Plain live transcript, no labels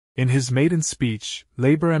In his maiden speech,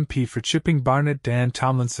 Labour MP for Chipping Barnet Dan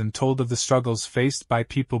Tomlinson told of the struggles faced by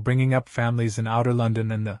people bringing up families in outer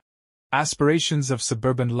London and the aspirations of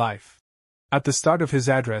suburban life. At the start of his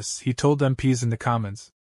address, he told MPs in the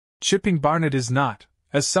Commons, "Chipping Barnet is not,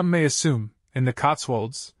 as some may assume, in the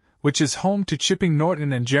Cotswolds, which is home to Chipping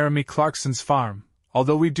Norton and Jeremy Clarkson's farm,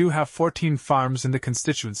 although we do have 14 farms in the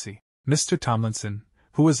constituency." Mr. Tomlinson,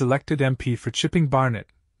 who was elected MP for Chipping Barnet,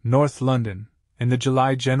 North London, in the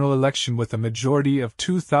July general election with a majority of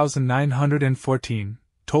 2,914,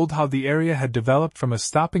 told how the area had developed from a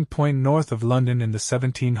stopping point north of London in the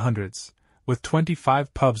 1700s, with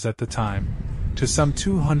 25 pubs at the time, to some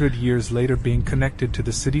 200 years later being connected to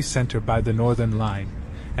the city centre by the Northern Line,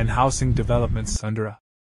 and housing developments under a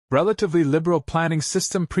relatively liberal planning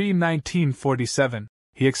system pre-1947,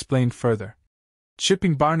 he explained further.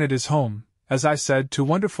 "Chipping Barnet is home, as I said, to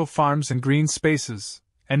wonderful farms and green spaces,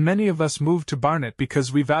 and many of us moved to Barnet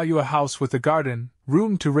because we value a house with a garden,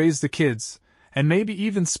 room to raise the kids, and maybe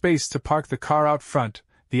even space to park the car out front,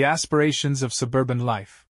 the aspirations of suburban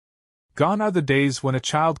life. Gone are the days when a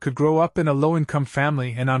child could grow up in a low-income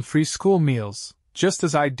family and on free school meals, just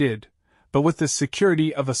as I did, but with the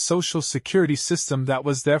security of a social security system that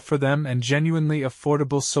was there for them and genuinely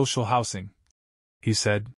affordable social housing," he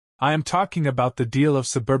said. "I am talking about the deal of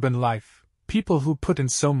suburban life, people who put in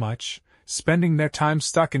so much, spending their time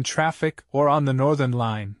stuck in traffic or on the Northern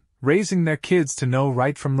Line, raising their kids to know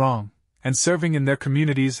right from wrong, and serving in their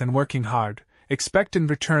communities and working hard, expect in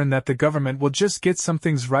return that the government will just get some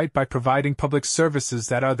things right by providing public services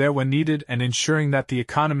that are there when needed and ensuring that the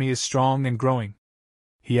economy is strong and growing."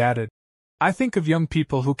 He added, "I think of young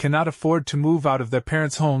people who cannot afford to move out of their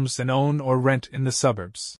parents' homes and own or rent in the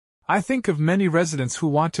suburbs. I think of many residents who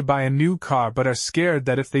want to buy a new car but are scared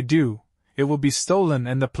that if they do, it will be stolen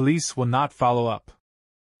and the police will not follow up.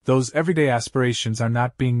 Those everyday aspirations are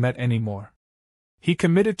not being met anymore." He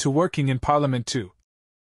committed to working in Parliament to